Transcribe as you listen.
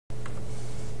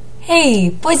Hey,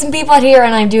 Poisonpeapod here,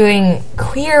 and I'm doing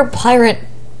Queer Pirate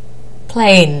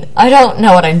Plane. I don't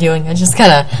know what I'm doing, I just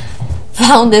kinda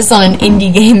found this on an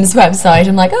indie games website.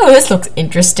 I'm like, oh, this looks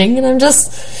interesting, and I'm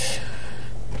just...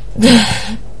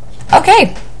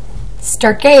 okay,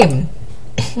 start game.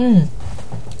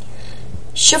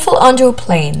 Shuffle onto a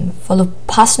plane full of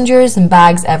passengers and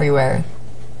bags everywhere.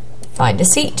 Find a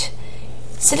seat.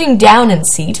 Sitting down in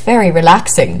seat, very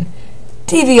relaxing.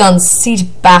 TV on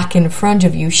seat back in front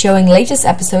of you showing latest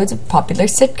episodes of popular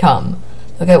sitcom.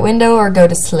 Look out window or go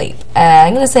to sleep.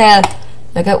 I'm gonna say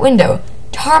look out window.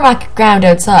 Tarmac ground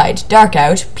outside. Dark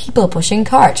out. People pushing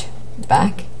cart.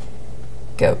 Back.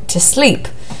 Go to sleep.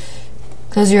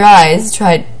 Close your eyes.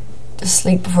 Try to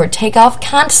sleep before takeoff.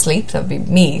 Can't sleep. That would be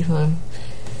me.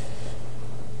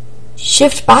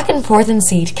 Shift back and forth in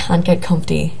seat. Can't get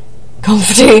comfy.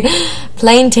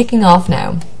 Plane taking off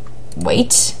now.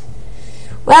 Wait.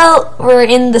 Well, we're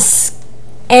in the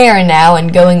air now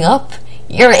and going up.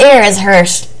 Your ear is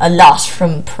hurt a lot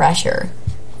from pressure.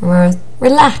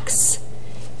 Relax.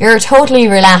 You're totally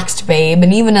relaxed, babe,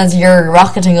 and even as you're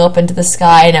rocketing up into the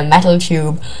sky in a metal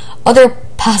tube, other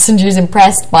passengers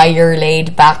impressed by your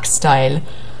laid-back style.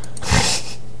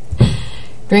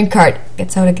 Drink cart.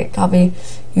 Get soda, get coffee.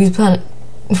 Use planet.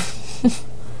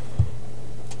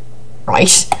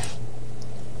 Right.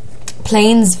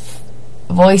 Plane's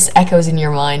voice echoes in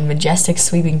your mind, majestic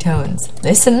sweeping tones.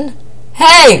 Listen.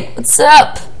 Hey, what's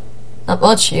up? Not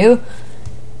much, you.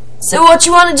 So what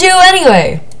you want to do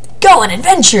anyway? Go on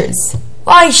adventures.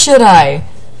 Why should I?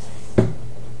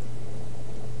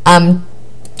 I'm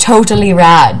totally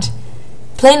rad.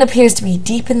 Plane appears to be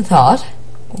deep in thought.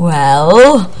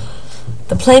 Well,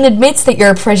 the plane admits that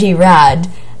you're pretty rad.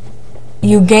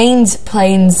 You gained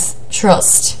plane's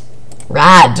trust.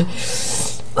 Rad.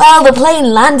 Well, the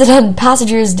plane landed and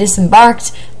passengers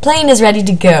disembarked. Plane is ready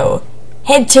to go.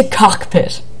 Head to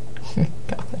cockpit.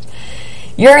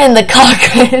 You're in the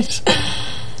cockpit.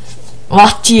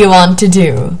 What do you want to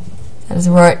do? Status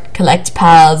report. Collect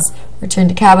pals. Return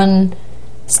to cabin.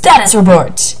 Status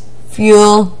report.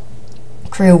 Fuel.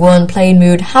 Crew 1. Plane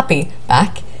mood. Happy.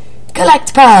 Back.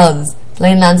 Collect pals.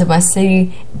 Plane lands in my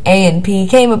city. A and P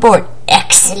came aboard.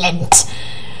 Excellent.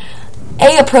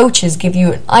 A approaches, give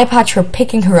you an eye patch for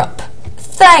picking her up.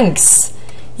 Thanks!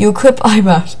 You equip eye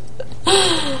patch.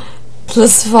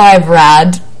 +5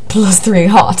 rad, +3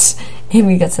 hot.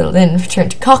 Amy gets settled in, return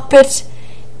to cockpit.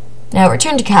 Now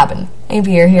return to cabin.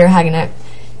 Amy, you're here hanging out.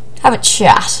 Have a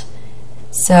chat.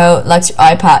 So, likes your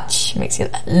eye patch, makes you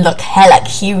look hella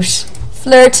cute.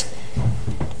 Flirt.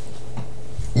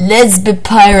 Let's be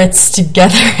pirates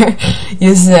together,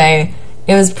 you say.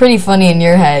 It was pretty funny in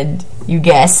your head, you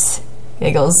guess.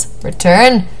 Giggles.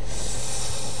 Return.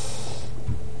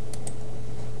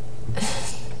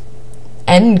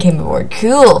 N came aboard.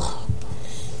 Cool.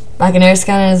 Back in air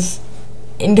scanners.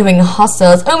 Incoming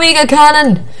hostiles. Omega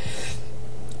cannon.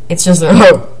 It's just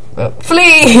a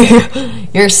flee.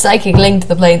 Your psychic link to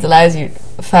the planes allows you to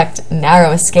effect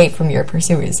narrow escape from your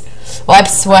pursuers. Wipe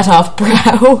sweat off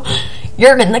brow.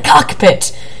 You're in the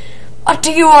cockpit. What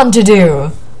do you want to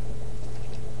do?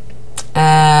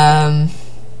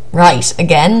 Right,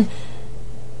 again.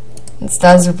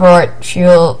 Status report,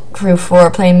 fuel, crew 4,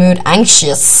 plane mood,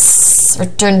 anxious.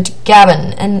 Return to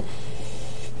cabin, and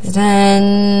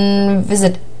then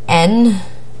visit N.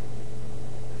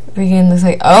 Begin looks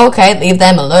like, oh, okay, leave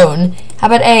them alone. How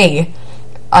about A?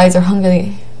 Eyes are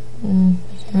hungry. Want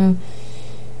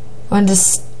to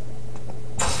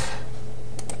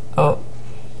oh,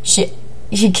 she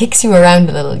kicks you around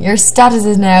a little. Your status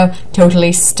is now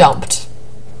totally stomped.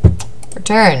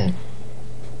 Return.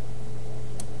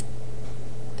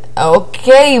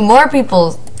 Okay, more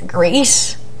people.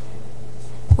 Great.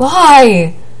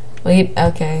 Why? Wait,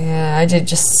 okay, yeah, I did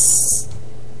just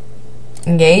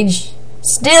engage.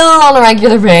 Still on a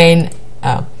regular plane.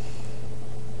 Oh.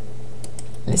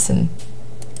 Listen.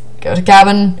 Go to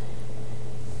cabin.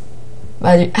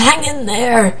 Hang in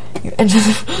there.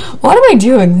 What am I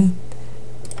doing?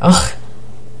 Ugh.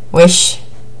 Wish.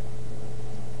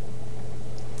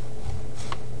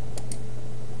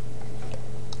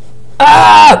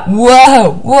 Ah!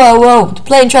 Whoa! Whoa! Whoa! The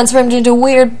plane transformed into a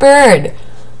weird bird.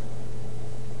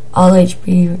 All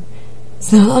HP.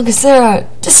 It's no longer Sarah.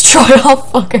 Destroy all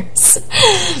fuckers.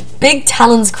 Big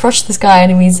talons crush the sky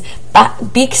enemies.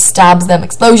 Beak stabs them.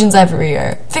 Explosions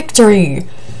everywhere. Victory!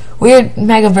 Weird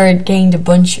mega bird gained a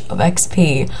bunch of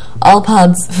XP. All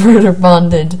pods further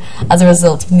bonded as a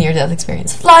result of near-death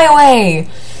experience. Fly away!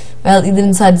 Well, you live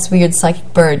inside this weird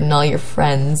psychic bird and all your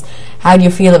friends. How do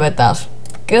you feel about that?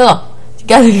 Cool.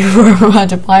 Together you form a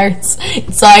bunch of pirates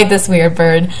inside this weird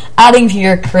bird, adding to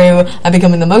your crew and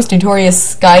becoming the most notorious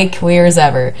sky queers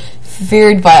ever.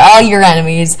 Feared by all your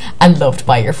enemies and loved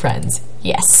by your friends.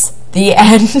 Yes. The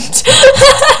end.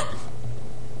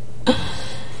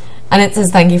 And it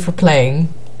says thank you for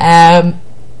playing. Alright.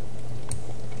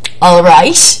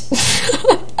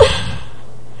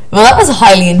 Well, that was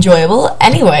highly enjoyable.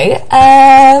 Anyway,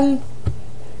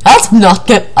 that's not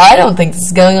good. I don't think this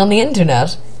is going on the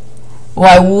internet.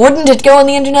 Why wouldn't it go on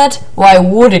the internet? Why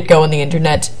would it go on the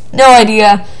internet? No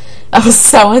idea. That was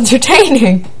so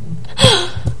entertaining.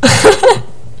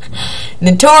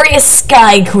 Notorious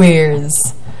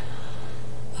Skyqueers.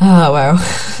 Oh wow.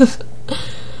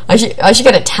 I should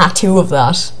get a tattoo of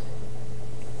that.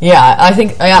 Yeah, I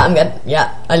think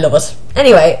I love it.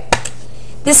 Anyway,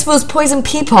 this was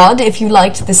Poisonpeapod. If you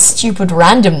liked this stupid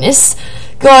randomness,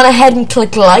 go on ahead and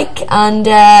click like, and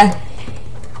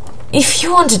if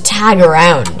you want to tag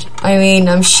around, I mean,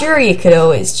 I'm sure you could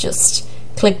always just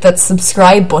click that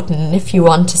subscribe button if you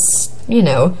want to, you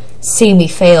know, see me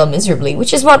fail miserably,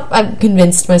 which is what I've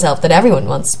convinced myself that everyone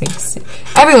wants me to see.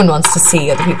 Everyone wants to see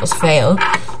other people's fail.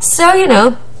 So, you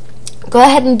know, go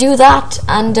ahead and do that,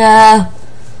 and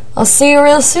I'll see you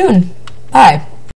real soon. Bye.